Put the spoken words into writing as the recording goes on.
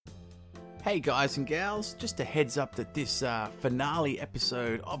Hey guys and gals, just a heads up that this finale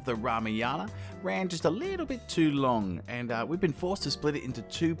episode of the Ramayana ran just a little bit too long, and we've been forced to split it into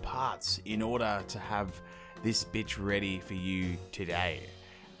two parts in order to have this bitch ready for you today.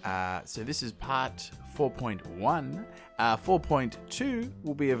 So this is part 4.1. 4.2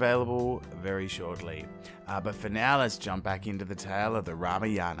 will be available very shortly. But for now, let's jump back into the tale of the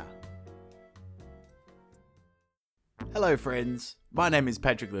Ramayana. Hello friends, my name is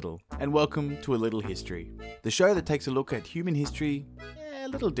Patrick Little, and welcome to A Little History, the show that takes a look at human history a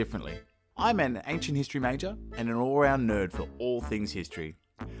little differently. I'm an ancient history major and an all-round nerd for all things history.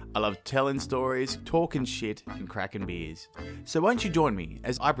 I love telling stories, talking shit, and cracking beers. So won't you join me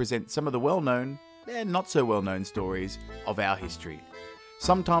as I present some of the well-known and not so well-known stories of our history.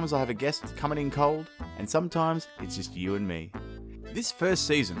 Sometimes I have a guest coming in cold, and sometimes it's just you and me. This first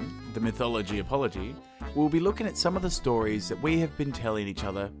season, The Mythology Apology, we'll be looking at some of the stories that we have been telling each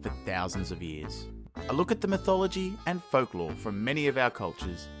other for thousands of years. A look at the mythology and folklore from many of our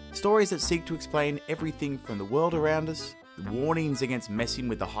cultures. Stories that seek to explain everything from the world around us, the warnings against messing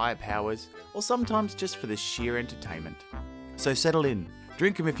with the higher powers, or sometimes just for the sheer entertainment. So settle in,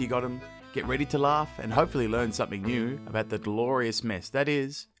 drink 'em if you got 'em, get ready to laugh and hopefully learn something new about the glorious mess that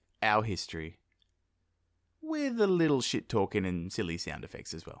is our history. With a little shit talking and silly sound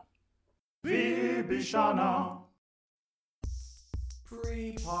effects as well. Vibishana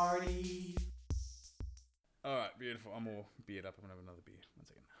Pre-party. Alright, beautiful. I'm all beered up. I'm gonna have another beer. 1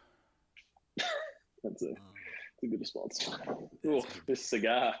 second. That's a good response. Oh, this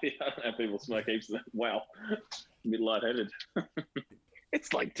cigar. I don't know, people smoke heaps of that. Wow. A bit lightheaded.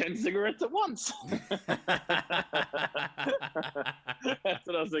 It's like 10 cigarettes at once. That's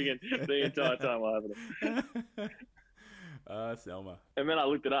what I was thinking the entire time I have it. Selma. And then I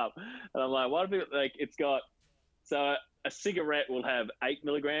looked it up, and I'm like, why do people, like, it's got, so a cigarette will have 8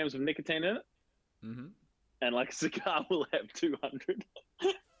 milligrams of nicotine in it, and like a cigar will have 200.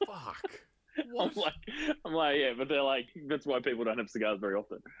 Fuck. What? I'm like, yeah, but they're like, that's why people don't have cigars very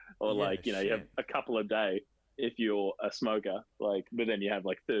often. Or Yeah, like, you know, shit. you have a couple a day if you're a smoker, like, but then you have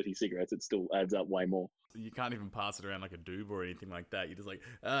like 30 cigarettes, it still adds up way more. You can't even pass it around like a doob or anything like that. You're just like,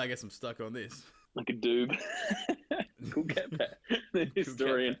 I guess I'm stuck on this. Like a doob. Cool cat pat. The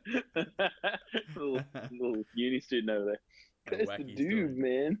historian. little uni student over there. A That's the wacky doob, story.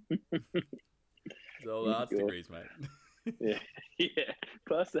 man. It's all Oh, arts God. degrees, mate. Yeah.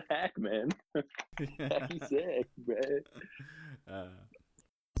 Pass the hack, man. Hacky sack, bro.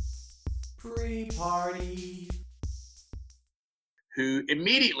 Pre-party. Who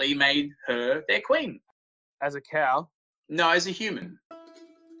immediately made her their queen. As a cow. No, as a human.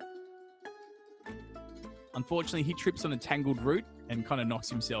 Unfortunately, he trips on a tangled root and kind of knocks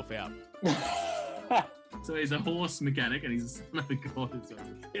himself out. So he's a horse mechanic and he's a son of a god as well.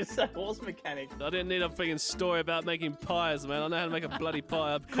 It's a horse mechanic. I didn't need a freaking story about making pies, man. I know how to make a bloody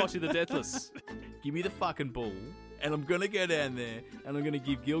pie. I'm Koshi the Deathless. Give me the fucking bull, and I'm gonna go down there, and I'm gonna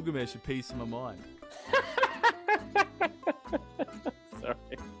give Gilgamesh a piece of my mind.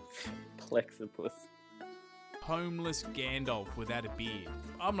 Sorry. Plexipus. Homeless Gandalf without a beard.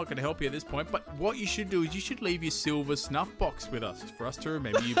 I'm not going to help you at this point, but what you should do is you should leave your silver snuff box with us for us to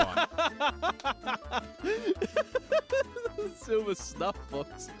remember you by. Silver snuff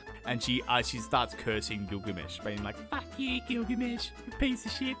box. And she starts cursing Gilgamesh, being like, "Fuck you, Gilgamesh, you piece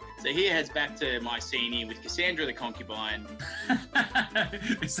of shit." So here heads back to Mycenae with Cassandra the concubine.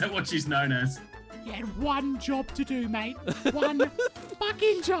 Is that what she's known as? You had one job to do, mate. One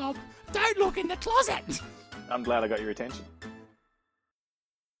fucking job. Don't look in the closet. I'm glad I got your attention.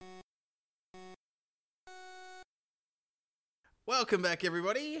 Welcome back,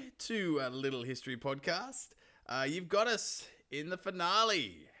 everybody, to A Little History Podcast. You've got us in the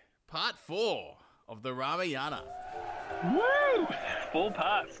finale, part 4 of the Ramayana. Woo! 4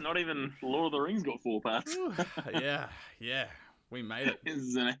 parts. Not even Lord of the Rings got 4 parts. Whew. Yeah, we made it. This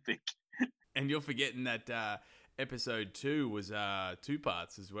is an epic. And you're forgetting that episode 2 was 2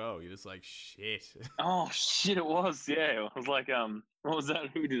 parts as well. You're just like, shit. Oh shit, it was. Yeah, I was like, what was that?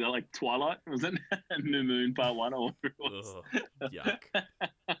 Who did that? Like Twilight? Was that New Moon Part 1 or whatever it was? Ugh, yuck.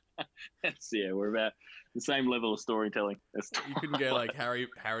 Yeah, we're about the same level of storytelling. You couldn't go like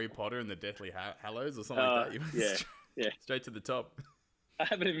Harry Potter and the Deathly Hallows or something like that. You went yeah. straight to the top. I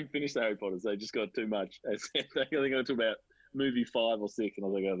haven't even finished Harry Potter, so I just got too much. I think I got to about movie 5 or 6, and I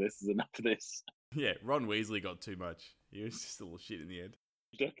was like, oh, this is enough of this. Yeah, Ron Weasley got too much. He was just a little shit in the end.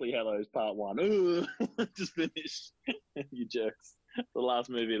 Deathly Hallows Part 1. Ooh, just finished. You jerks. The last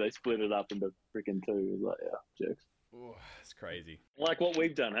movie, they split it up into freaking 2. It was like, yeah, jerks. Oh, it's crazy. Like what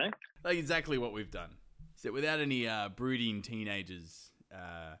we've done, eh? Like exactly what we've done. So without any brooding teenagers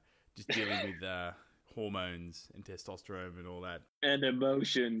just dealing with hormones and testosterone and all that. And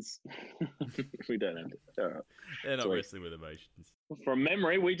emotions. We don't have to. All right. They're not Sweet. wrestling with emotions. From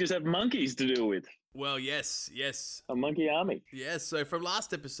memory, we just have monkeys to deal with. Well, yes. A monkey army. Yes, so from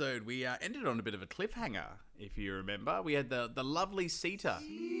last episode, we ended on a bit of a cliffhanger, if you remember. We had the lovely Sita.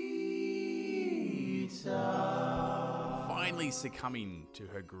 Finally succumbing to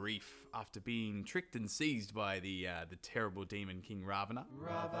her grief after being tricked and seized by the terrible demon king Ravana.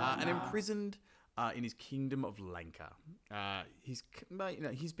 And imprisoned in his kingdom of Lanka. He's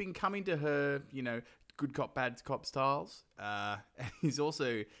been coming to her, good cop, bad cop styles. And he's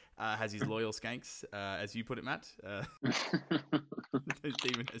also has his loyal skanks, as you put it, Matt. Those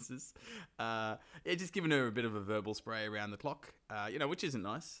demonesses. Just giving her a bit of a verbal spray around the clock, which isn't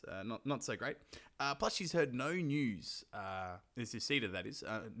nice. Not so great. Plus, she's heard no news. This is Sita, that is.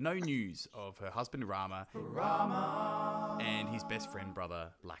 No news of her husband Rama and his best friend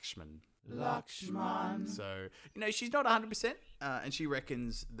brother Lakshman. So, she's not 100%, and she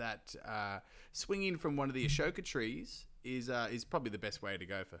reckons that swinging from one of the Ashoka trees is probably the best way to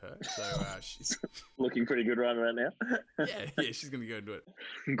go for her. So she's looking pretty good right now. yeah, she's gonna go and do it.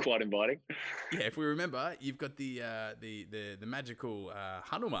 Quite inviting. Yeah, if we remember, you've got the magical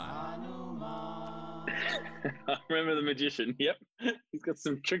Hanuman. I remember the magician. Yep, he's got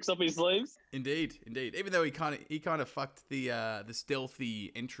some tricks up his sleeves. Indeed. Even though he kind of fucked the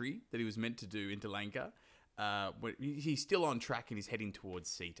stealthy entry that he was meant to do into Lanka, he's still on track and he's heading towards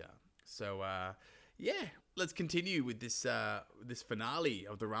Sita. So let's continue with this finale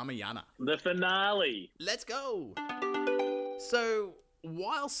of the Ramayana. The finale. Let's go. So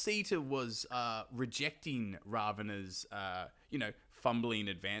while Sita was rejecting Ravana's fumbling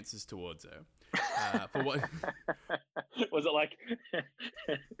advances towards her. For what was it like?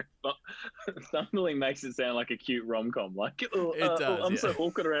 Stumbling makes it sound like a cute rom-com. Like, I'm so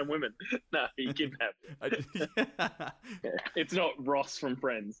awkward around women. No, he kidnapped. Yeah. It's not Ross from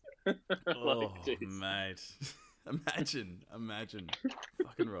Friends. Oh, mate! Imagine,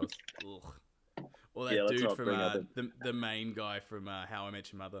 fucking Ross. Ugh. Or that dude from the main guy from How I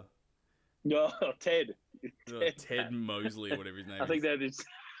Met Your Mother. No, Ted. Ted Mosley or whatever his name is. I think that is.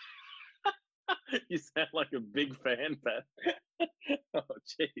 You sound like a big fan, Pat. Oh,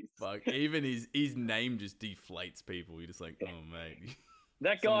 jeez. Fuck, even his name just deflates people. You're just like, oh, mate.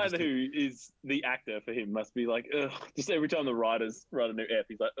 That guy who is the actor for him must be like, ugh. Just every time the writers write a new app,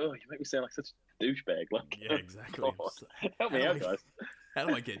 he's like, oh, you make me sound like such a douchebag. Like, yeah, exactly. Like, help me out, guys. How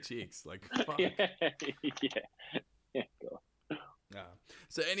do I get chicks? Like, fuck. Yeah, God.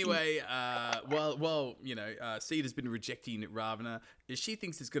 So anyway, while Sita's been rejecting Ravana, she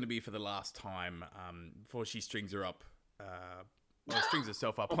thinks it's going to be for the last time before she strings herself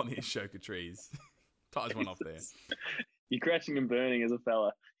up on the Ashoka trees. Ties one off there. You're crashing and burning as a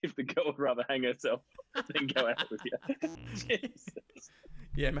fella if the girl would rather hang herself than go out with you. Jesus.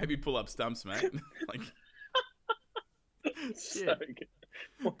 Yeah, maybe pull up stumps, mate. Like, so good.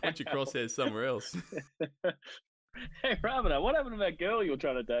 Wow. Punch your crosshairs somewhere else. Hey, Ravana, what happened to that girl you were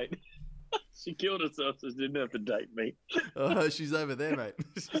trying to date? She killed herself, so she didn't have to date me. Oh, she's over there, mate.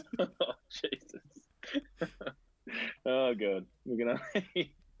 Oh, Jesus. Oh, God. We're gonna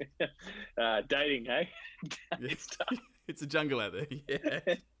dating, hey? It's a jungle out there.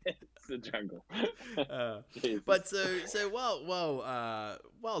 Yeah, it's a jungle. But so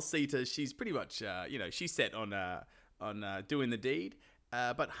while Sita, she's pretty much she's set on doing the deed.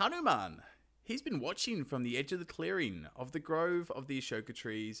 But Hanuman, he's been watching from the edge of the clearing of the grove of the Ashoka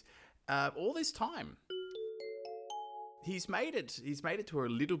trees all this time. He's made it to her a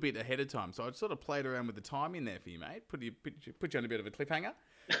little bit ahead of time. So I sort of played around with the timing there for you, mate. Put you on a bit of a cliffhanger.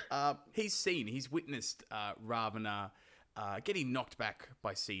 He's witnessed Ravana getting knocked back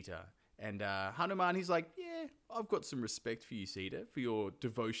by Sita. And Hanuman, he's like, yeah, I've got some respect for you, Sita, for your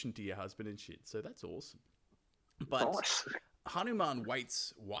devotion to your husband and shit. So that's awesome. But nice. Hanuman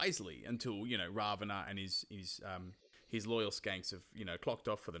waits wisely until, Ravana and his loyal skanks have, clocked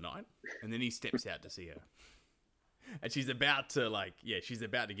off for the night. And then he steps out to see her. And she's about to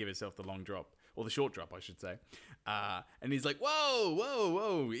give herself the long drop. Or the short drop, I should say. And he's like,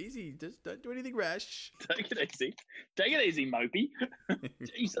 whoa, easy. Just don't do anything rash. Take it easy, Mopey.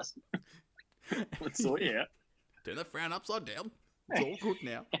 Jesus. Let's sort you out. Turn the frown upside down. It's all good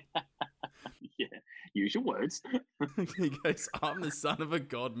now. Yeah, use your words. He goes, I'm the son of a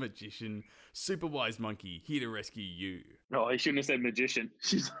god magician, super wise monkey, here to rescue you. Oh, he shouldn't have said magician.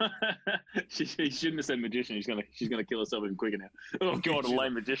 He shouldn't have said magician. She's gonna kill herself even quicker now. Oh God, a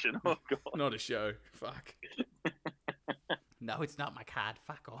lame magician. Oh God. Not a show. Fuck. No, it's not my card.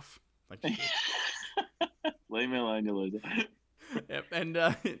 Fuck off. Like, leave me alone, you loser. Yep.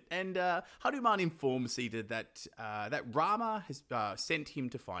 And Hanuman informs Sita that Rama has sent him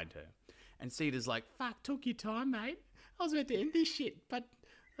to find her. And Sita's like, fuck, took your time, mate. I was about to end this shit, but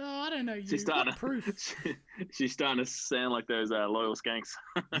I don't know you. What proof? She's starting to sound like those loyal skanks.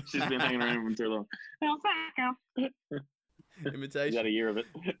 She's been hanging around for too long. Oh, fuck. Imitation. She's had a year of it.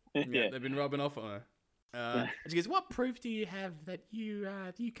 Yeah, they've been rubbing off on her. And she goes, what proof do you have that you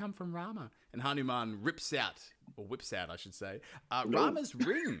come from Rama? And Hanuman whips out, I should say, Rama's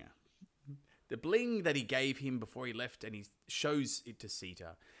ring. The bling that he gave him before he left, and he shows it to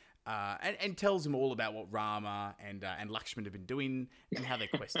Sita. And tells him all about what Rama and Lakshman have been doing and how their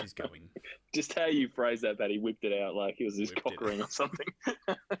quest is going. Just how you phrase that he whipped it out like it was his cock ring or something.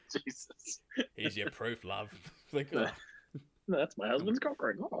 Jesus. Here's your proof, love. Like, oh. That's my husband's cock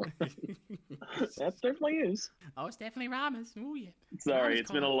ring. Oh. That definitely is. Oh, it's definitely Rama's. Oh, yeah. Sorry, Rama's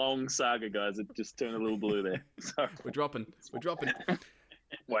it's been a long saga, guys. It just turned a little blue there. Sorry. We're dropping.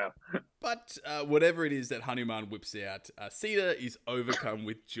 Wow. But whatever it is that Hanuman whips out, Sita is overcome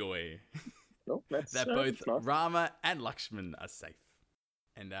with joy that both nice. Rama and Lakshman are safe.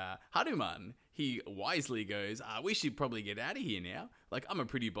 And Hanuman, he wisely goes, we should probably get out of here now. Like, I'm a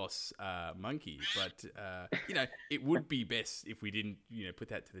pretty boss monkey, but, it would be best if we didn't, put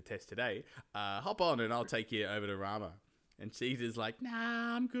that to the test today. Hop on and I'll take you over to Rama. And Sita's like,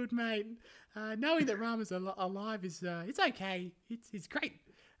 nah, I'm good, mate. Knowing that Rama's alive is, it's okay. It's great.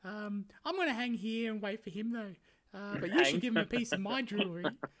 I'm going to hang here and wait for him, though. But you should give him a piece of my jewellery.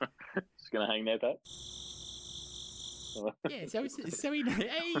 Just going to hang there, Pat? Yeah, so he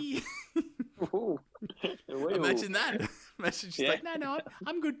hey. Ooh. Imagine that. Imagine she's like, no,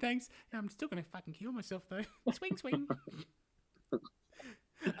 I'm good, thanks. I'm still going to fucking kill myself, though. Swing.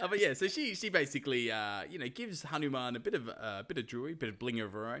 But yeah, so she basically gives Hanuman a bit of jewelry, a bit of bling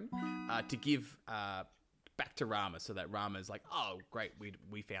of her own, to give back to Rama, so that Rama's like, oh great,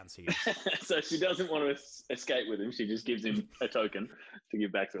 we found Sita. So she doesn't want to escape with him. She just gives him a token to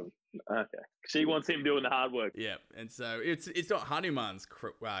give back to him. Okay, she wants him doing the hard work. Yeah, and so it's not Hanuman's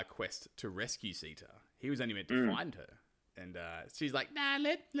quest to rescue Sita. He was only meant to find her. And she's like, nah,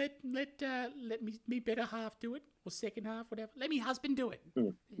 let me better half do it, or second half, whatever. Let me husband do it.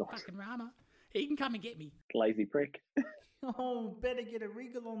 Nice. Fucking Rama, he can come and get me. Lazy prick. Oh, better get a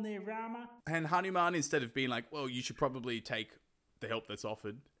wriggle on there, Rama. And Hanuman, instead of being like, well, you should probably take the help that's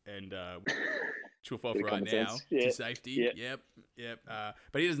offered and chuff off right now to safety. Yep.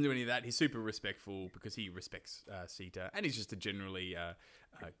 But he doesn't do any of that. He's super respectful because he respects Sita, and he's just a generally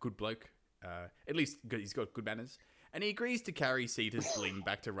good bloke. At least he's got good manners. And he agrees to carry Sita's bling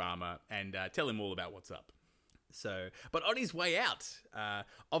back to Rama and tell him all about what's up. So, but on his way out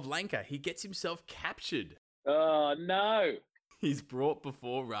of Lanka, he gets himself captured. Oh, no. He's brought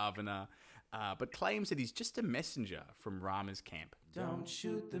before Ravana, but claims that he's just a messenger from Rama's camp. Don't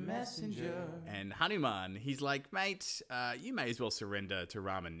shoot the messenger. And Hanuman, he's like, mate, you may as well surrender to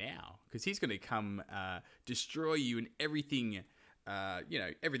Rama now, because he's going to come destroy you and everything,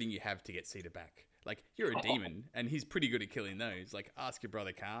 everything you have to get Sita back. Like, you're a demon, and he's pretty good at killing those. Like, ask your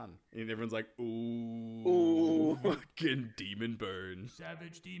brother Khan. And everyone's like, ooh. Fucking demon burn.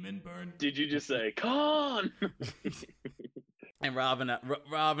 Savage demon burn. Did you just say, Khan? And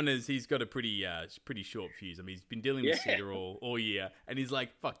Ravana's, he's got a pretty short fuse. I mean, he's been dealing with Sita all year, and he's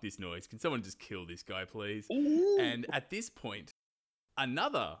like, fuck this noise. Can someone just kill this guy, please? Ooh. And at this point,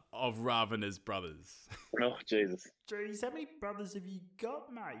 another of Ravana's brothers. Oh, Jesus. Jeez, how many brothers have you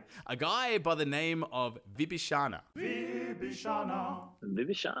got, mate? A guy by the name of Vibhishana. Vibhishana.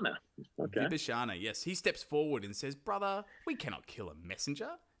 Okay. Vibhishana, yes. He steps forward and says, brother, we cannot kill a messenger.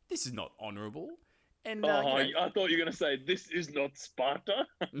 This is not honourable. And I thought you were going to say, this is not Sparta.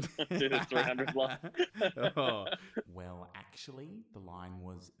 Do the 300 line. Well, actually, the line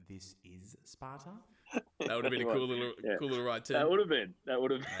was, this is Sparta. That would have been a cool little right turn. That would have been.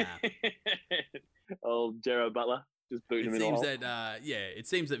 Old Gerard Butler just booting him in the hole. It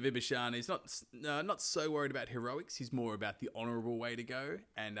seems that Vibhishana is not so worried about heroics. He's more about the honourable way to go,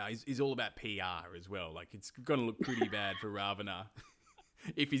 and he's all about PR as well. Like, it's going to look pretty bad for Ravana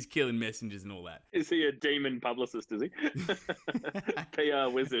if he's killing messengers and all that. Is he a demon publicist, is he? PR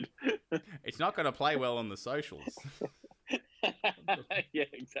wizard. It's not going to play well on the socials. Yeah,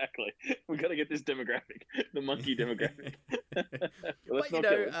 exactly. We've got to get this demographic, the monkey demographic.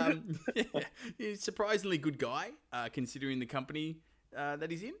 He's a surprisingly good guy, considering the company that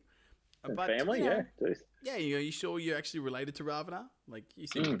he's in. But, family, yeah. Yeah, you sure you're actually related to Ravana? Like, you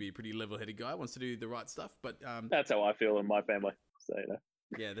seem to be a pretty level-headed guy, wants to do the right stuff. But that's how I feel in my family. So,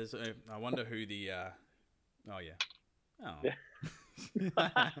 Yeah, there's. I wonder who the. Oh yeah. Oh.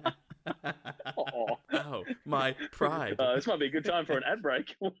 Yeah. Oh, my pride. This might be a good time for an ad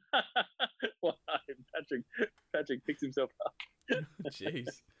break. Why, Patrick picks himself up. Jeez.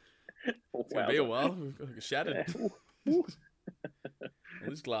 It's Wow. going to be a while. Shattered. Well,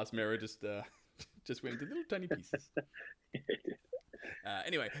 this glass mirror just went into little tiny pieces.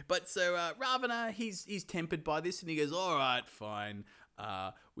 Anyway, but so Ravana, he's tempered by this, and he goes, all right, fine.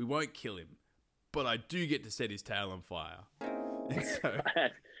 We won't kill him, but I do get to set his tail on fire. And so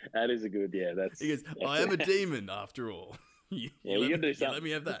that is a good, yeah. he goes, I am a demon after all. you gotta do something. Let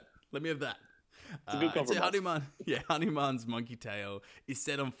me have that. Let me have that. It's a good and so compromise. Hanuman's monkey tail is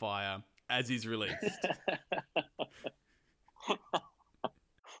set on fire as he's released.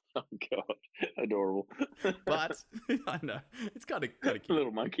 Oh God, adorable. But I know it's kind of cute.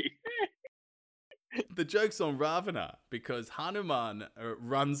 Little monkey. The joke's on Ravana because Hanuman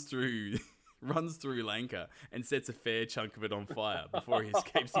runs through Lanka and sets a fair chunk of it on fire before he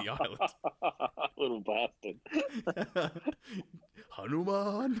escapes the island. Little bastard.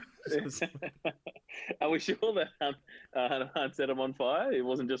 Hanuman. Are we sure that Hanuman set him on fire? It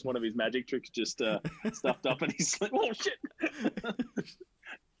wasn't just one of his magic tricks, just stuffed up in his sleeve. Oh shit!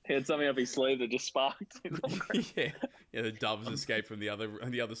 He had something up his sleeve that just sparked. yeah, the doves escape from the other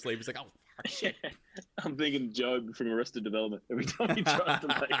sleeve. It's like, oh fuck, shit. I'm thinking Job from Arrested Development. Every time he tries to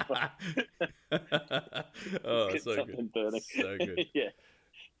make fire. Oh, Get so something good. burning. So good. Yeah.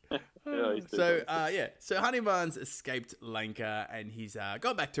 Oh, he's too So funny. so Hanuman's escaped Lanka and he's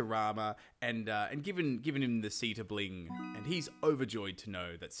gone back to Rama and given him the Sita bling, and he's overjoyed to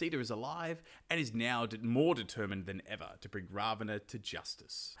know that Sita is alive and is now more determined than ever to bring Ravana to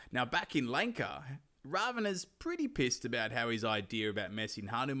justice. Now back in Lanka, Ravana's pretty pissed about how his idea about messing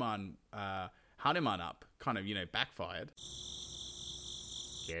Hanuman up kind of backfired.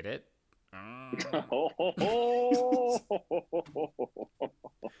 Get it?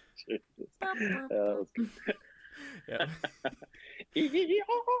 Jesus. That was good. Yeah.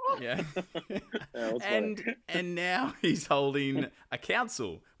 Yeah. That was funny. And now he's holding a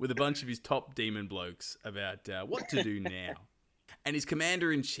council with a bunch of his top demon blokes about what to do now. And his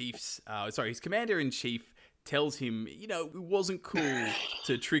commander-in-chief tells him, it wasn't cool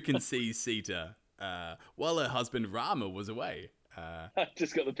to trick and seize Sita while her husband Rama was away. I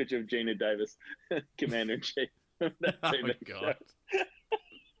just got the picture of Gina Davis, Commander-in-Chief. That Oh TV my show. God.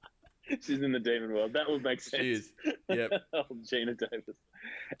 She's in the demon world. That would make sense. She is. Yep. Oh, Gina Davis.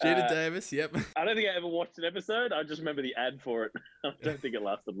 Gina Davis, yep. I don't think I ever watched an episode. I just remember the ad for it. I don't think it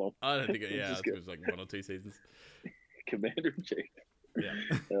lasted long. I don't think it Just was like 1 or 2 seasons. Commander-in-Chief. Yeah.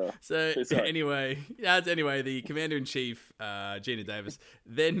 Oh. So Sorry. anyway, the commander-in-chief, Gina Davis,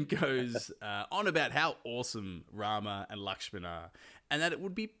 then goes on about how awesome Rama and Lakshman are, and that it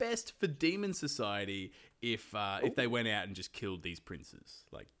would be best for Demon Society if they went out and just killed these princes.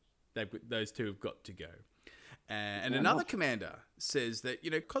 Like those two have got to go. And another commander says that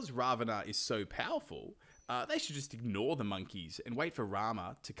because Ravana is so powerful, they should just ignore the monkeys and wait for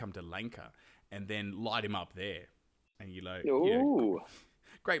Rama to come to Lanka and then light him up there. And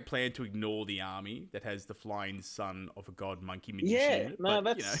great plan to ignore the army that has the flying son of a god monkey magician. Yeah, no,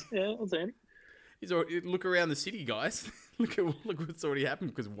 but, that's I'm saying. He's already, look around the city, guys. look what's already happened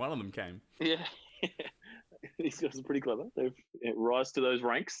because one of them came. Yeah, these guys are pretty clever. They've rise to those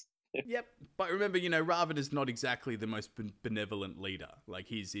ranks. Yep, but remember, Ravana's not exactly the most benevolent leader. Like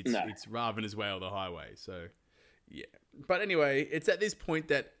it's Ravana's way or the highway. So. Yeah. But anyway, it's at this point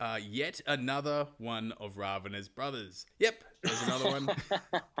that yet another one of Ravana's brothers. Yep, there's another one.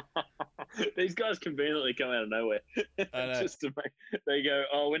 These guys conveniently come out of nowhere. Just to they go,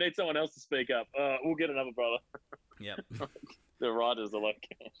 oh, we need someone else to speak up. We'll get another brother. Yep. The writers are like,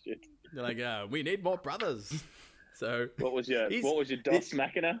 oh, shit. They're like, we need more brothers. So what was your Dos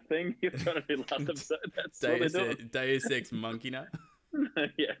Machina thing you're trying to do last episode? That's what they're doing. Deus Ex Machina.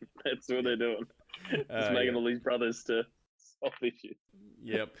 Yeah, that's what they're doing. Just making all these brothers to solve issues.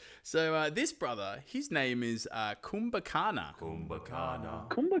 Yep. So this brother, his name is Kumbhakarna.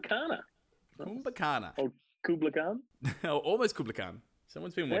 Kumbhakarna. Oh, Kubla Khan? Oh, almost Kubla Khan.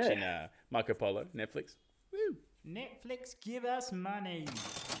 Someone's been watching Marco Polo, Netflix. Woo. Netflix, give us money.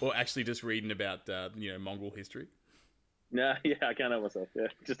 Or actually just reading about, Mongol history. Nah, yeah, I can't help myself. Yeah,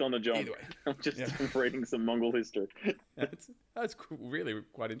 just on the job. Either way. I'm just reading some Mongol history. That's really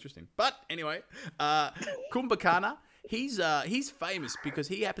quite interesting. But anyway, Kumbhakarna, he's famous because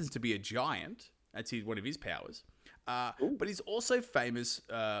he happens to be a giant. That's one of his powers. But he's also famous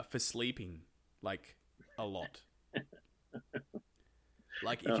for sleeping, like, a lot.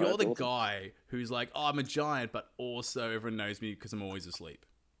 Like, if you're the guy who's like, oh, I'm a giant, but also everyone knows me because I'm always asleep.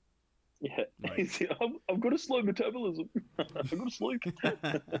 Yeah, Like- I've got a slow metabolism. I've got to sleep.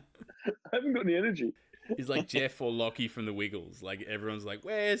 I haven't got any energy. He's like Jeff or Lockie from the Wiggles. Like everyone's like,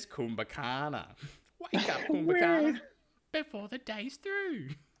 "Where's Kumbhakana? Wake up, Kumbhakana, before the day's through."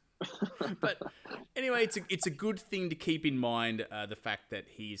 But anyway, it's a good thing to keep in mind the fact that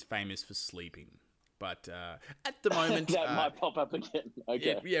he is famous for sleeping. But at the moment, That might pop up again.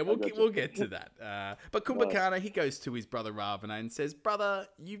 Okay. yeah, we'll get to that. But Kumbhakana, he goes to his brother Ravana and says, "Brother,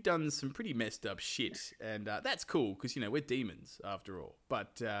 you've done some pretty messed up shit, and that's cool because we're demons after all.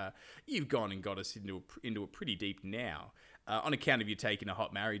 But you've gone and got us into a pretty deep now on account of you taking a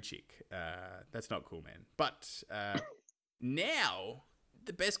hot married chick. That's not cool, man. But now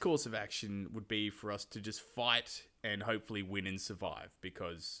the best course of action would be for us to just fight and hopefully win and survive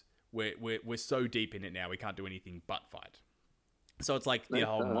because." We're so deep in it now, we can't do anything but fight. So it's like the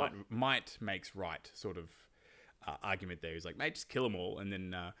whole might makes right sort of argument there. He's like, mate, just kill them all, and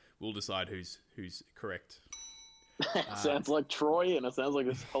then we'll decide who's correct. Sounds like Troy, and it sounds like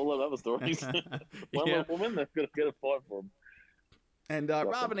a whole lot of other stories. One little woman, they've got to get a fight for him. And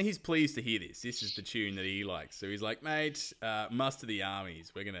Ravana, he's pleased to hear this. This is the tune that he likes. So he's like, mate, muster the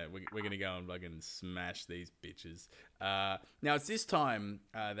armies. We're gonna go and fucking smash these bitches. Now it's this time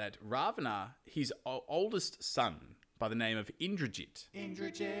that Ravana, his oldest son, by the name of Indrajit.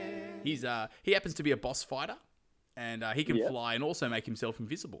 He happens to be a boss fighter, and he can fly and also make himself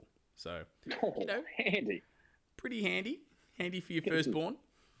invisible. So handy, pretty handy for your firstborn.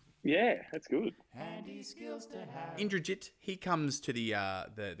 Yeah, that's good. Handy skills to have. Indrajit, he comes to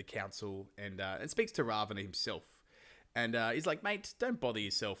the council and speaks to Ravana himself. And he's like, mate, don't bother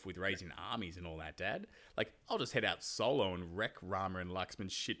yourself with raising armies and all that, Dad. Like, I'll just head out solo and wreck Rama and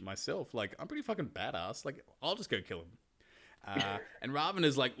Lakshman's shit myself. Like, I'm pretty fucking badass. Like, I'll just go kill him. And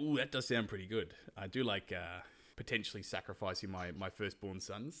Ravana's like, ooh, that does sound pretty good. I do like potentially sacrificing my firstborn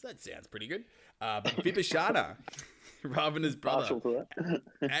sons. That sounds pretty good. But Vibhishana, Ravana's brother,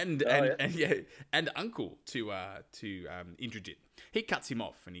 and uncle to Indrajit, he cuts him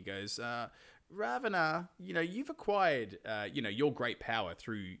off and he goes, Ravana, you've acquired, your great power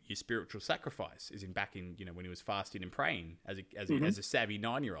through your spiritual sacrifice, as in back in, when he was fasting and praying as a savvy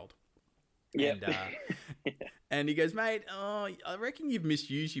 9-year-old. Yeah. And he goes, mate, I reckon you've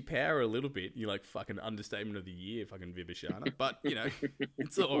misused your power a little bit. You're like fucking understatement of the year, fucking Vibhishana. But,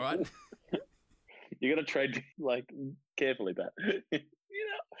 it's all right. You got to trade carefully, Pat.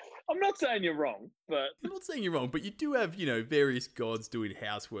 I'm not saying you're wrong, but I'm not saying you're wrong, but you do have, various gods doing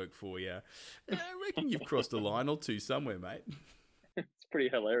housework for you. I reckon you've crossed a line or two somewhere, mate. it's a pretty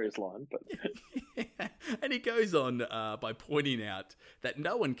hilarious line. But And he goes on by pointing out that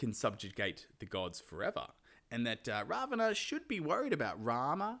no one can subjugate the gods forever, and that Ravana should be worried about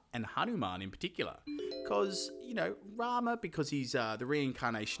Rama and Hanuman in particular. Because, Rama, because he's the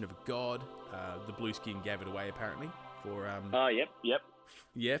reincarnation of a god, the blue skin gave it away apparently for... yep.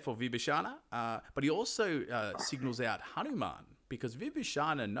 Yeah, for Vibhishana. But he also signals out Hanuman, because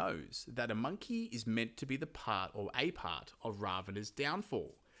Vibhishana knows that a monkey is meant to be a part of Ravana's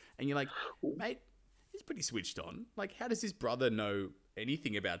downfall. And you're like, mate, he's pretty switched on. Like, how does his brother know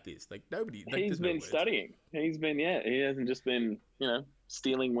anything about this? Like, nobody... Like, he's been studying. He's been, he hasn't just been,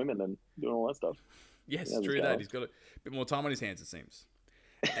 stealing women and doing all that stuff. Yes, true that. He's got a bit more time on his hands, it seems.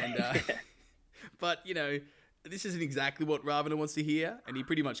 And, but, this isn't exactly what Ravana wants to hear, and he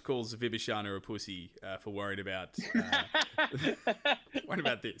pretty much calls Vibhishana a pussy for worried about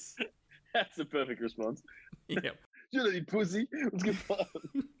this. That's the perfect response. Yeah. You little pussy. Let's get fun.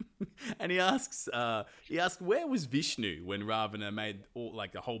 And he asks, where was Vishnu when Ravana made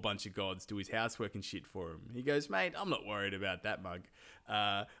a whole bunch of gods do his housework and shit for him? He goes, mate, I'm not worried about that mug.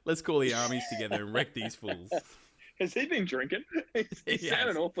 Let's call the armies together and wreck these fools. Has he been drinking? He's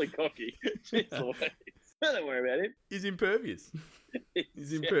sounding awfully cocky. Don't worry about it. He's impervious.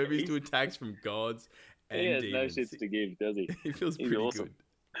 He's impervious to attacks from gods and he has demons. no shits to give, does he? He feels pretty awesome. good.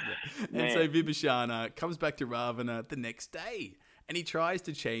 Yeah. And so Vibhishana comes back to Ravana the next day, and he tries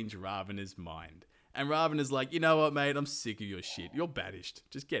to change Ravana's mind. And Ravana's like, you know what, mate? I'm sick of your shit. You're banished.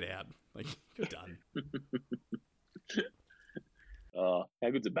 Just get out. Like, you're done. Oh, how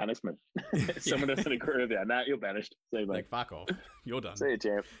good's a banishment? Someone doesn't agree with that. Nah, you're banished. See you, mate. Like, fuck off. You're done. See you,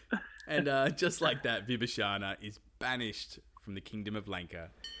 champ. And just like that, Vibhishana is banished from the kingdom of Lanka.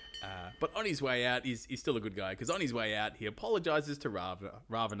 But on his way out, he's still a good guy, because on his way out, he apologizes to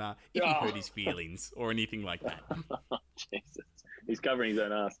Ravana if he hurt his feelings or anything like that. Jesus. He's covering his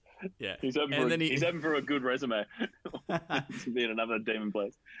own ass. Yeah. He's hoping for a good resume to be in another demon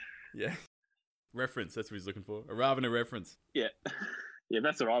place. Yeah. Reference, that's what he's looking for. A Ravana reference. Yeah. Yeah,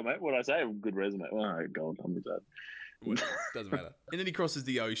 that's all right, mate. What I say, good resume. Oh, God, I'm with that. Whatever, doesn't matter. And then he crosses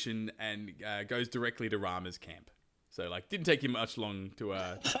the ocean and goes directly to Rama's camp. So, like, didn't take him much long to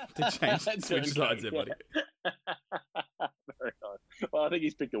change, switch sides there, buddy. Very nice. Well, I think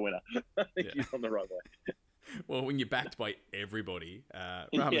he's picked a winner. I think he's on the right way. Well, when you're backed by everybody,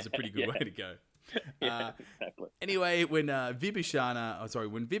 Rama's a pretty good way to go. Exactly. Anyway, when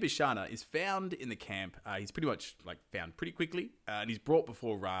Vibhishana is found in the camp, he's pretty much like found pretty quickly, and he's brought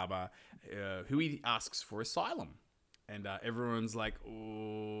before Rama, who he asks for asylum. And everyone's like,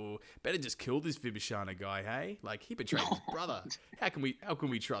 "Oh, better just kill this Vibhishana guy, hey? Like, he betrayed his brother. How can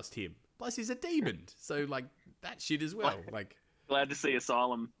we trust him? Plus, he's a demon, so like that shit as well. Like, glad to see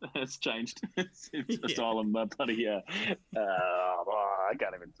Asylum has changed. Asylum, bloody. I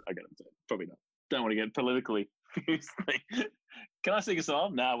can't even say. Probably not. Don't want to get politically confused. Can I sing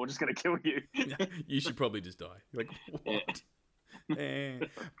Asylum? No, we're just going to kill you. You should probably just die. Like, what?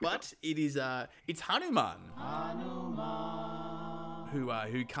 But it's Hanuman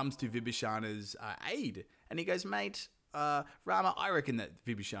who comes to Vibhishana's aid, and he goes, mate, Rama, I reckon that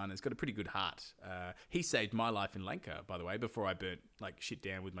Vibhishana's got a pretty good heart. He saved my life in Lanka, by the way, before I burnt like shit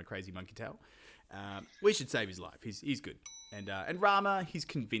down with my crazy monkey tail. We should save his life. He's good. And Rama, he's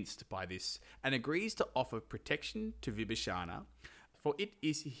convinced by this and agrees to offer protection to Vibhishana, for it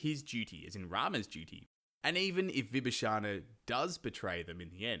is his duty, as in Rama's duty. And even if Vibhishana does betray them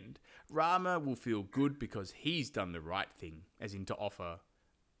in the end, Rama will feel good because he's done the right thing, as in to offer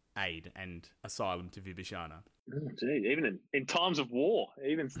aid and asylum to Vibhishana. Oh, gee, even in times of war,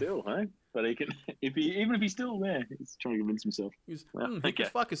 even still, hey? But he can, even if he's still there, he's trying to convince himself. He could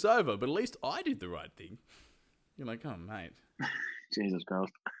fuck us over, but at least I did the right thing. You're like, oh, mate. Jesus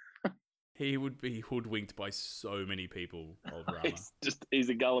Christ. He would be hoodwinked by so many people, old Rama. He's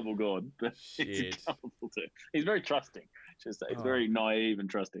a gullible god. But Shit. He's gullible too. He's very trusting. He's very naive and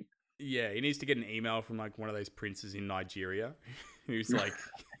trusting. Yeah, he needs to get an email from like one of those princes in Nigeria who's like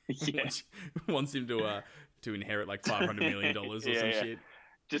wants him to inherit like $500 million or some shit.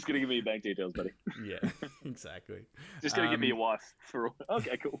 Just gonna give me your bank details, buddy. Yeah, exactly. Just gonna give me your wife for all.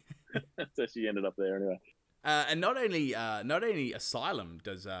 Okay, cool. So she ended up there anyway. And not only asylum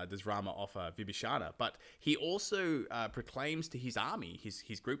does Rama offer Vibhishana, but he also proclaims to his army,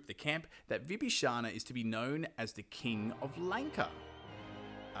 his group, the camp, that Vibhishana is to be known as the king of Lanka.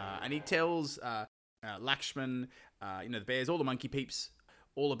 And he tells Lakshman, the bears, all the monkey peeps,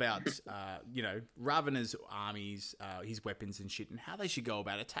 all about Ravana's armies, his weapons and shit, and how they should go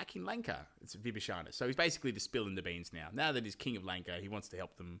about attacking Lanka. It's Vibhishana. So he's basically just spilling the beans now. Now that he's king of Lanka, he wants to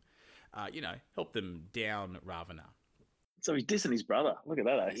help them. Help them down Ravana. So he's dissing his brother. Look at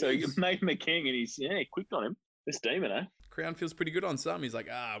that, eh? So he made him a king and he's quick on him. This demon, eh? Crown feels pretty good on some. He's like,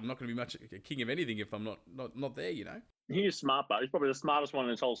 I'm not going to be much a king of anything if I'm not there, you know? He's smart, but he's probably the smartest one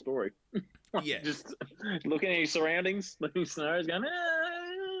in his whole story. Yeah. Just looking at his surroundings, looking at scenarios, going,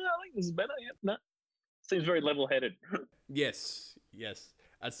 I think this is better. Yeah, no. Seems very level-headed. Yes.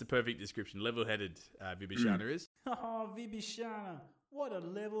 That's the perfect description. Level-headed Vibhishana is. Oh, Vibhishana. What a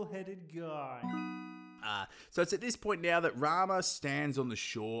level-headed guy. So it's at this point now that Rama stands on the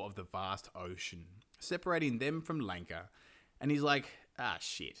shore of the vast ocean, separating them from Lanka. And he's like,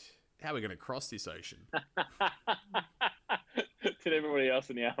 shit, how are we going to cross this ocean? Did everybody else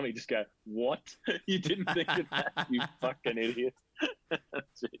in the army just go, what? You didn't think of that, you fucking idiot.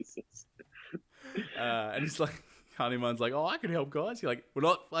 Jesus. And it's like, Hanuman's like, I can help, guys. You're like, we're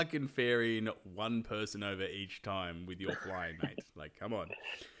not fucking ferrying one person over each time with your flying, mate. Like, come on.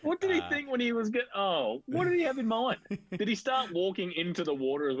 What did he think when he was what did he have in mind? Did he start walking into the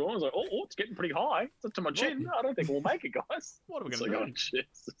water as well? I was like, it's getting pretty high. It's up to my chin. I don't think we'll make it, guys. What are we going to do?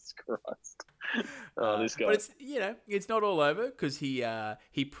 Jesus Christ. This guy. But it's not all over, because he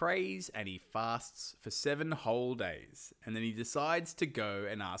prays and he fasts for 7 whole days. And then he decides to go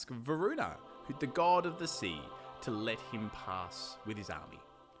and ask Varuna, the god of the sea, to let him pass with his army.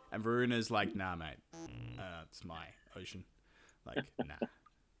 And Varuna's like, nah, mate. It's my ocean. Like, nah.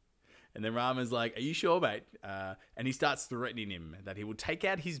 And then Rama's like, are you sure, mate? And he starts threatening him that he will take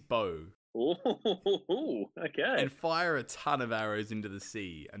out his bow. Oh, okay. And fire a ton of arrows into the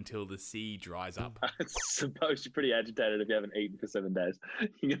sea until the sea dries up. I suppose you're pretty agitated if you haven't eaten for 7 days.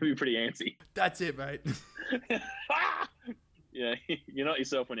 You're going to be pretty antsy. That's it, mate. Yeah, you're not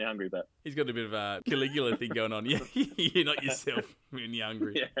yourself when you're hungry, but he's got a bit of a Caligula thing going on. Yeah, you're not yourself when you're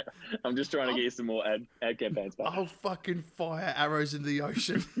hungry. Yeah, I'm just trying to get you some more ad campaigns. But I'll fucking fire arrows in the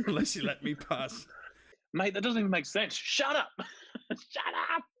ocean unless you let me pass. Mate, that doesn't even make sense. Shut up! Shut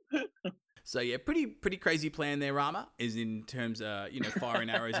up! So yeah, pretty crazy plan there, Rama, is in terms of, firing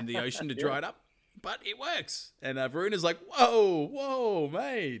arrows into the ocean to dry it up. But it works. And Varuna's like, whoa,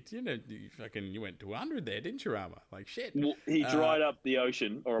 mate. You know, you went to 100 there, didn't you, Rama? Like, shit. Well, he dried up the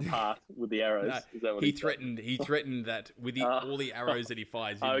ocean or a path with the arrows. No, Is that what he threatened that with all the arrows that he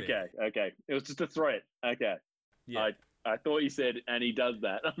fires in there. Okay. It was just a threat. Okay. Yeah. I thought you said, and he does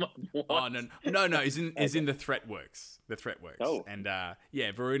that. I'm like, what? Oh, no. Is in the threat works. The threat works. Oh. And,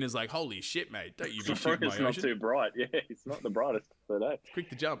 Varuna's like, holy shit, mate. Don't you be shooting my It's ocean. not too bright. Yeah, it's not the brightest for the day. Quick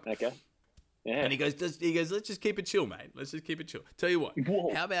to jump. Okay. Yeah. And he goes, let's just keep it chill, mate. Let's just keep it chill. Tell you what,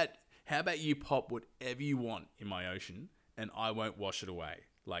 Whoa. how about you pop whatever you want in my ocean, and I won't wash it away.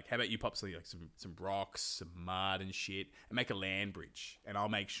 Like, how about you pop something like some rocks, some mud and shit, and make a land bridge, and I'll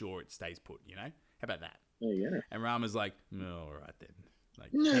make sure it stays put. You know, how about that? There you go. And Rama's like, all right then.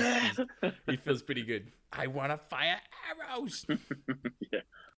 Like, he feels pretty good. I want to fire arrows. Yeah.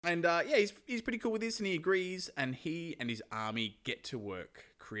 And he's pretty cool with this, and he agrees. And he and his army get to work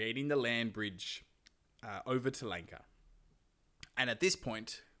creating the land bridge over to Lanka. And at this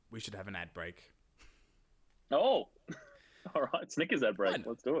point, we should have an ad break. Oh, all right. Snickers ad break. Fine.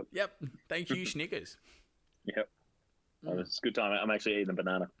 Let's do it. Yep. Thank you, Snickers. Yep. Oh, it's a good time. I'm actually eating a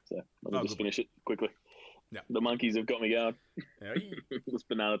banana, so let me just finish it quickly. Yeah. The monkeys have got me going. Hey. This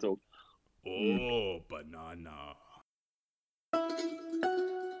banana talk. Oh, banana.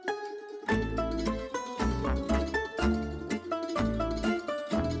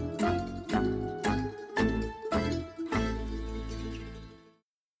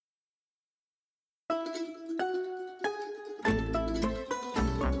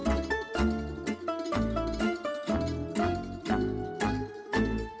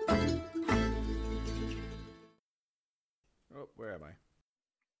 Oh, where am I?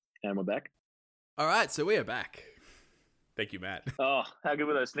 And we're back. All right, so we are back. Thank you, Matt. Oh, how good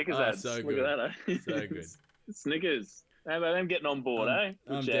were those Snickers Oh, ads? so Look good. at that, eh? So good. Snickers. How about them getting on board, eh?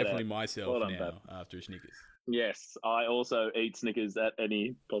 Good I'm shout definitely out. myself Well done, now Pat. after a Snickers. Yes, I also eat Snickers at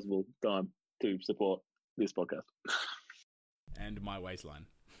any possible time to support this podcast. And my waistline.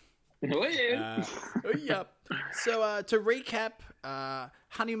 Oh, yeah. Yep. So to recap,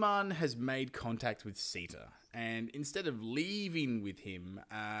 Hanuman has made contact with Sita, and instead of leaving with him,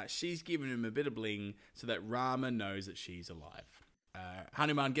 she's given him a bit of bling so that Rama knows that she's alive.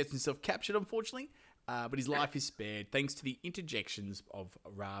 Hanuman gets himself captured, unfortunately, but his life is spared thanks to the interjections of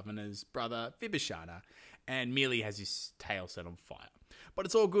Ravana's brother Vibhishana, and merely has his tail set on fire. But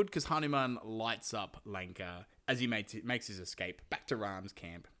it's all good because Hanuman lights up Lanka as he makes his escape back to Ram's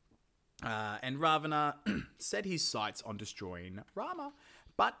camp. And Ravana set his sights on destroying Rama,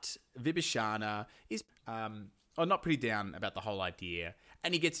 but Vibhishana is not pretty down about the whole idea,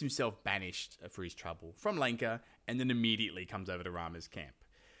 and he gets himself banished for his trouble from Lanka, and then immediately comes over to Rama's camp.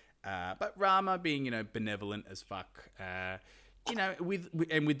 But Rama, being benevolent as fuck,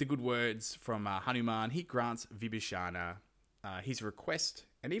 with the good words from Hanuman, he grants Vibhishana his request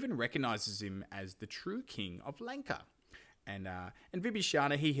and even recognizes him as the true king of Lanka. And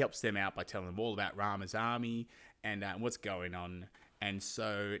Vibhishana, he helps them out by telling them all about Rama's army and what's going on. And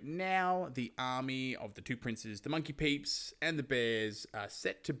so now the army of the two princes, the Monkey Peeps and the Bears, are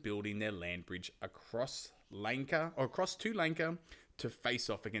set to building their land bridge across to Lanka to face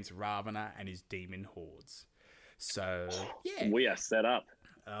off against Ravana and his demon hordes. So, yeah. We are set up.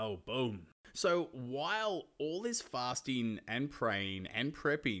 Oh, boom. So while all this fasting and praying and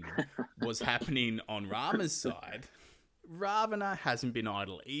prepping was happening on Rama's side, Ravana hasn't been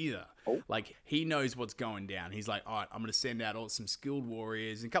idle either. Oh. Like, he knows what's going down. He's like, all right, I'm going to send out some skilled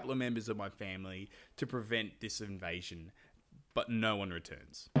warriors and a couple of members of my family to prevent this invasion. But no one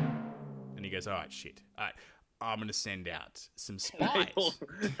returns. And he goes, all right, shit. All right, I'm going to send out some spies.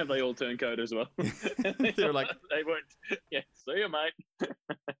 Have they all turned code as well? They're like, they weren't. Yeah, see you, mate.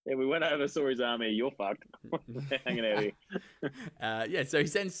 Yeah, we went over, saw his army. You're fucked. Hanging out here. so he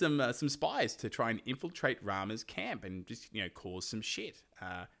sends some spies to try and infiltrate Rama's camp and just cause some shit.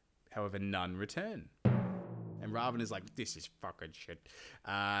 However, none return, and Ravana is like, "This is fucking shit."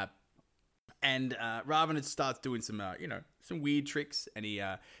 And Ravana starts doing some weird tricks, and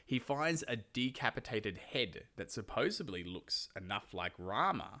he finds a decapitated head that supposedly looks enough like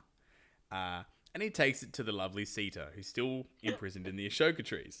Rama, and he takes it to the lovely Sita, who's still imprisoned in the Ashoka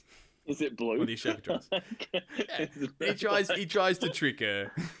trees. Is it blue? Or the Ashoka trees. Yeah. He tries to trick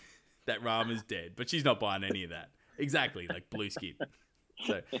her that Rama's dead, but she's not buying any of that. Exactly, like blue skin.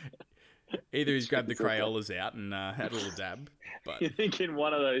 So either he's grabbed the Crayolas out and had a little dab. But You think in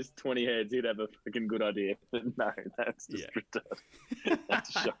one of those 20 heads he'd have a freaking good idea? But no, that's just retarded.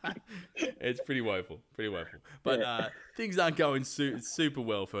 That's shocking. It's pretty woeful. But things aren't going super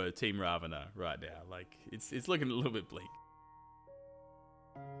well for Team Ravana right now. Like, it's looking a little bit bleak.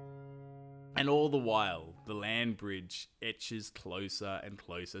 And all the while, the land bridge etches closer and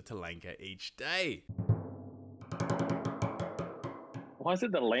closer to Lanka each day. Why is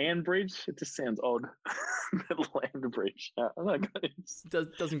it the land bridge? It just sounds odd. The land bridge.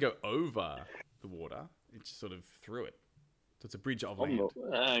 Doesn't go over the water, it's just sort of through it. So it's a bridge of land.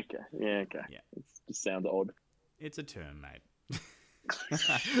 Okay, yeah. It just sounds odd. It's a term, mate.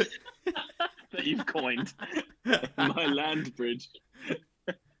 That you've coined. My land bridge.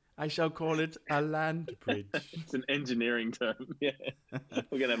 I shall call it a land bridge. It's an engineering term. Yeah.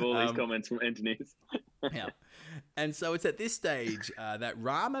 We're going to have all these comments from engineers. Yeah. And so it's at this stage that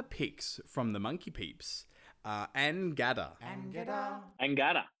Rama picks from the monkey peeps Angada.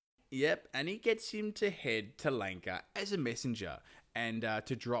 Angada. Yep. And he gets him to head to Lanka as a messenger and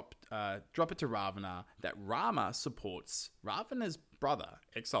to drop it to Ravana that Rama supports Ravana's brother,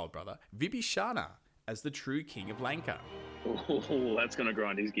 exiled brother, Vibhishana, as the true king of Lanka. Oh, that's going to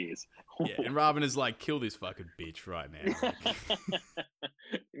grind his gears. Yeah, and Ravana's like, kill this fucking bitch right now.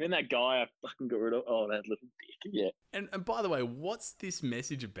 Even that guy I fucking got rid of. Oh, that little dick. Yeah. And by the way, what's this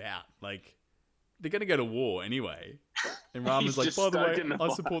message about? Like, they're going to go to war anyway. And Ravana's like, by the way,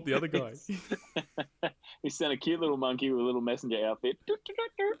 I support the other guy. He sent a cute little monkey with a little messenger outfit.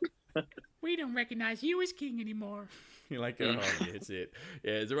 We don't recognize you as king anymore. You're like, oh, yeah, it's it.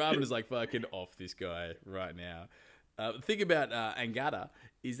 Yeah, so Ravana's like, fucking off this guy right now. The thing about Angada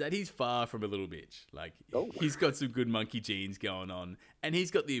is that he's far from a little bitch. Like, he's got some good monkey genes going on, and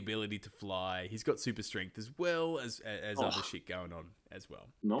he's got the ability to fly. He's got super strength as well as other shit going on as well.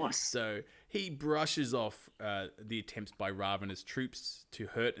 Nice. So he brushes off the attempts by Ravana's troops to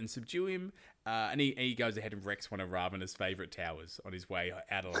hurt and subdue him, and he goes ahead and wrecks one of Ravana's favourite towers on his way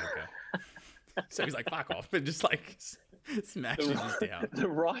out of Lanka. So he's like, fuck off, and just like smashes us down. The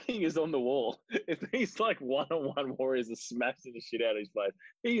writing is on the wall. If these like one-on-one warriors are smashing the shit out of his face,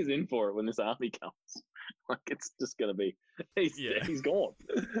 he is in for it when this army comes. Like, it's just going to be, he's gone.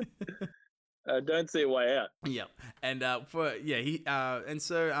 Don't see a way out. Yeah. And Angada,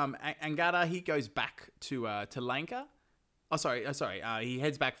 he goes back to Lanka. He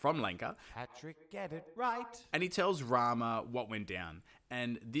heads back from Lanka. Patrick, get it right. And he tells Rama what went down.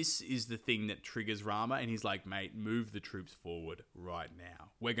 And this is the thing that triggers Rama. And he's like, mate, move the troops forward right now.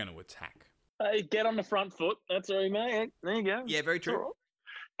 We're going to attack. Hey, get on the front foot. That's all, mate. There you go. Yeah, very true. Right.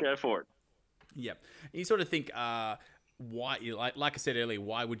 Go for it. Yep. And you sort of think, why, like I said earlier,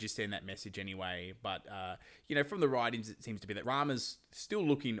 why would you send that message anyway? But, from the writings, it seems to be that Rama's still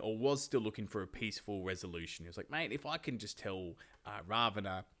looking, or was still looking, for a peaceful resolution. He was like, mate, if I can just tell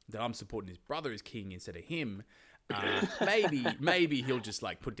Ravana that I'm supporting his brother as king instead of him, maybe he'll just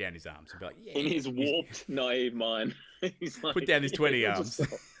like put down his arms and be like, yeah. In his warped, naive mind, he's like, put down his 20 arms.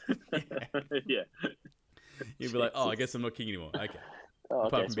 Yeah. He'll be like, oh, I guess I'm not king anymore. Okay.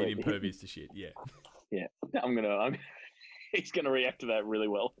 Apart from being impervious to shit. Yeah. Yeah. He's gonna react to that really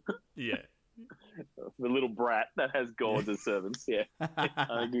well. Yeah. The little brat that has gods as servants. Yeah.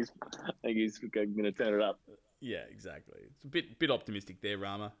 I think he's gonna turn it up. Yeah, exactly. It's a bit optimistic there,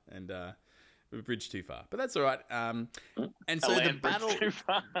 Rama, and a bridge too far, but that's all right. And so the battle,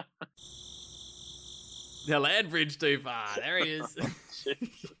 the land bridge too far. There he is.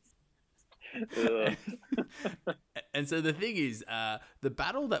 And so the thing is, the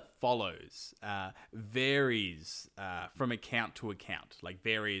battle that follows varies from account to account, like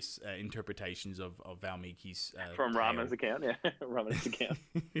various interpretations of Valmiki's from tale. Rama's account. Yeah, Rama's account.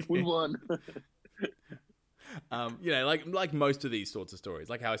 We won. Like most of these sorts of stories,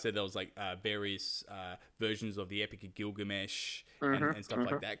 like how I said, there was like various versions of the Epic of Gilgamesh and stuff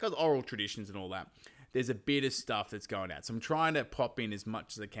like that, because oral traditions and all that. There's a bit of stuff that's going out, so I'm trying to pop in as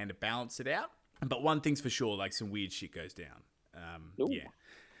much as I can to balance it out. But one thing's for sure, like some weird shit goes down. Yeah,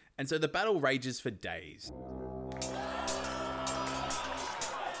 and so the battle rages for days.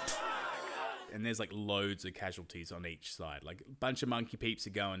 And there's like loads of casualties on each side. Like a bunch of monkey peeps are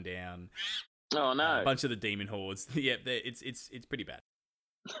going down. Oh no! A bunch of the demon hordes. Yeah, it's pretty bad.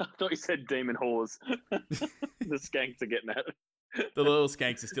 I thought you said demon whores. The skanks are getting at it. The little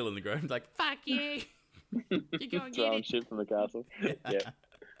skanks are still in the grove. Like, fuck you! You go and get throwing it. shit from the castle.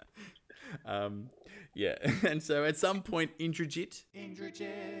 Yeah. And so at some point, Indrajit,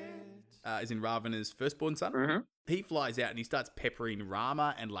 as in Ravana's firstborn son, he flies out and he starts peppering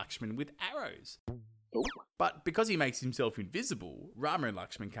Rama and Lakshman with arrows. Ooh. But because he makes himself invisible, Rama and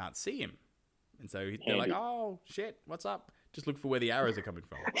Lakshman can't see him. And so they're like, oh, shit, what's up? Just look for where the arrows are coming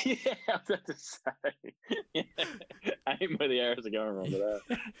from. Yeah, I was about to say. Yeah. Aim where the arrows are going wrong with that.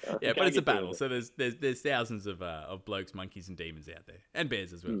 Yeah, but it's a battle, so there's thousands of blokes, monkeys, and demons out there, and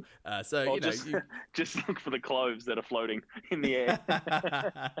bears as well. So Or you know, just look for the cloves that are floating in the air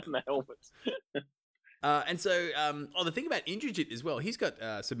and the helmets. And so, the thing about Indrajit as well, he's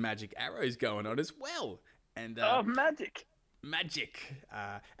got some magic arrows going on as well, and Magic! magic.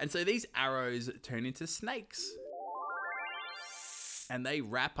 And so these arrows turn into snakes, and they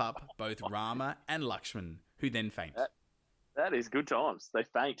wrap up both Rama and Lakshman, who then faint. That is good times. They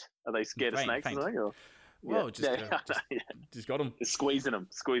faint. Are they scared of snakes? Faint. Or something, or? Well, Yeah. just got them. Just squeezing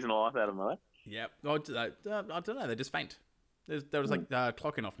the life out of them, are they? Yep. I don't know. They just faint. There was like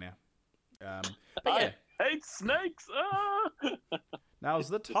clocking off now. But yeah, I hate snakes. Ah! now's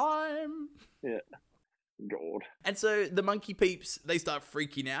the time. Yeah. God. And so the monkey peeps, they start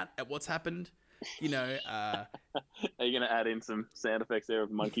freaking out at what's happened. You know, Are you going to add in some sound effects there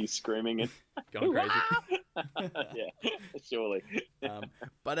of monkeys screaming and going crazy. Yeah, surely.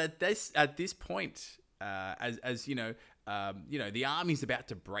 But at this point, as you know, the army's about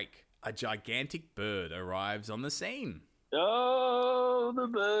to break. A gigantic bird arrives on the scene. Oh, the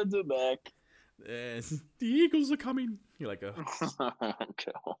birds are back. Yes, the eagles are coming. You're like, oh. Oh,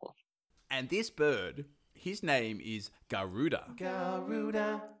 God. And this bird, his name is Garuda.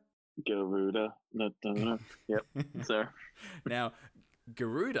 Garuda. Garuda. Yep, sir. Now,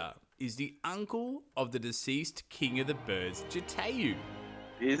 Garuda is the uncle of the deceased king of the birds, Jatayu.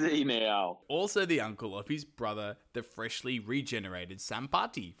 Is he now? Also the uncle of his brother, the freshly regenerated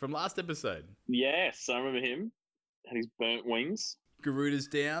Sampati from last episode. Yes, I remember him. Had his burnt wings. Garuda's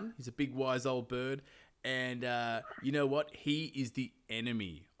down. He's a big, wise old bird. And you know what? He is the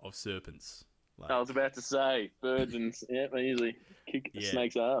enemy of serpents. I was about to say, birds and they usually kick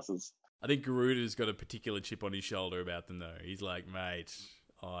snakes' asses. I think Garuda's got a particular chip on his shoulder about them, though. He's like, mate,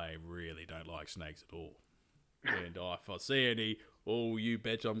 I really don't like snakes at all. And if I see any, you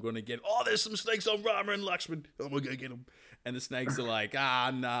bet I'm going to get... Oh, there's some snakes on Rama and Lakshman. I'm going to go get them. And the snakes are like,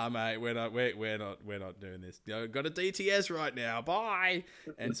 nah, mate, we're not doing this. Got a DTS right now. Bye.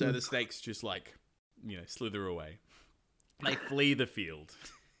 And so the snakes just like, slither away. They flee the field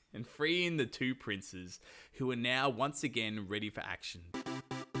and freeing the two princes, who are now once again ready for action.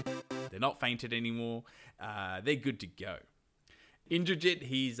 They're not fainted anymore. They're good to go. Indrajit,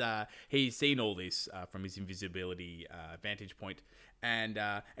 he's seen all this from his invisibility vantage point, and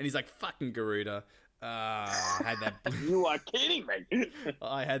he's like, fucking Garuda. I had that. You are kidding me.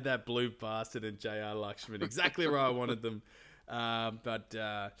 I had that blue bastard and J.R. Lakshman exactly where I wanted them. But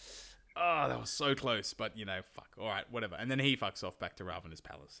that was so close. But, fuck. All right, whatever. And then he fucks off back to Ravana's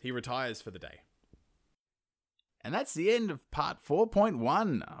palace. He retires for the day. And that's the end of part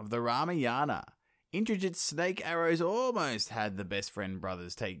 4.1 of the Ramayana. Indrajit's snake arrows almost had the best friend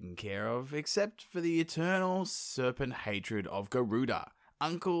brothers taken care of, except for the eternal serpent hatred of Garuda,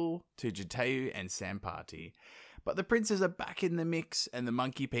 uncle to Jatayu and Sampati. But the princes are back in the mix and the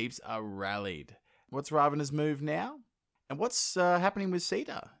monkey peeps are rallied. What's Ravana's move now? And what's happening with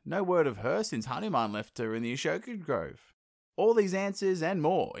Sita? No word of her since Hanuman left her in the Ashoka Grove. All these answers and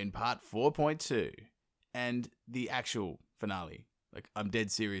more in part 4.2. And the actual finale. I'm dead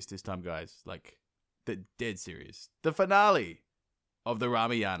serious this time, guys. Dead serious. The finale of the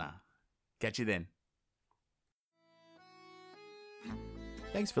Ramayana. Catch you then.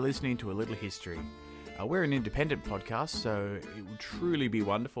 Thanks for listening to A Little History. We're an independent podcast, so it would truly be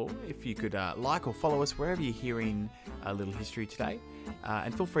wonderful if you could like or follow us wherever you're hearing A Little History today.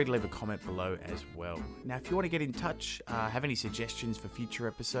 And feel free to leave a comment below as well. Now, if you want to get in touch, have any suggestions for future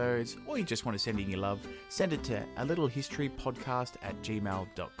episodes, or you just want to send in your love, send it to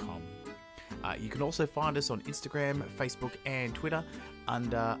alittlehistorypodcast@gmail.com. You can also find us on Instagram, Facebook, and Twitter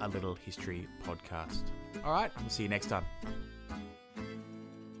under A Little History Podcast. All right, we'll see you next time.